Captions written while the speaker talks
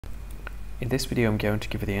In this video, I'm going to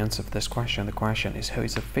give you the answer for this question. The question is, who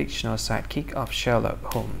is a fictional sidekick of Sherlock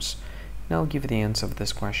Holmes? And I'll give you the answer for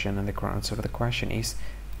this question, and the correct answer for the question is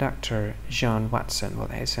Dr. John Watson. Well,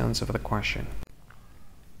 that's the answer for the question.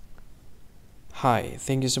 Hi,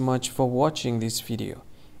 thank you so much for watching this video.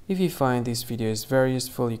 If you find this video is very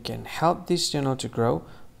useful, you can help this channel to grow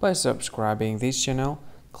by subscribing this channel.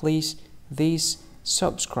 Please this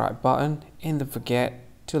subscribe button and don't forget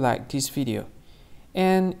to like this video.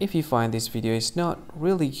 And if you find this video is not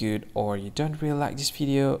really good, or you don't really like this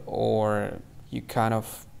video, or you kind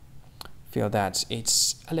of feel that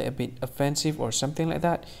it's a little bit offensive or something like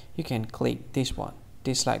that, you can click this one,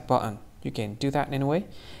 dislike button. You can do that anyway.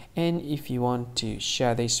 And if you want to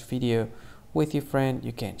share this video with your friend,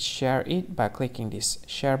 you can share it by clicking this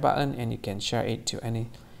share button, and you can share it to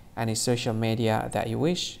any social media that you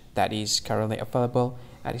wish that is currently available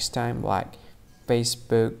at this time, like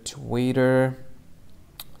Facebook, Twitter,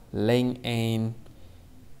 LinkedIn,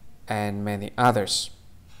 and many others,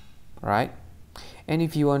 right? And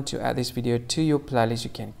if you want to add this video to your playlist, you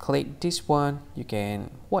can click this one. You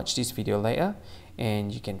can watch this video later,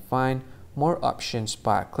 and you can find more options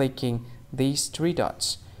by clicking these three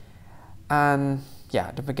dots. And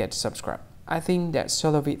yeah, don't forget to subscribe. I think that's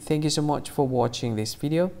all of it. Thank you so much for watching this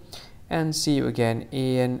video, and see you again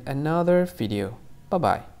in another video. Bye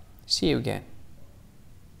bye. See you again.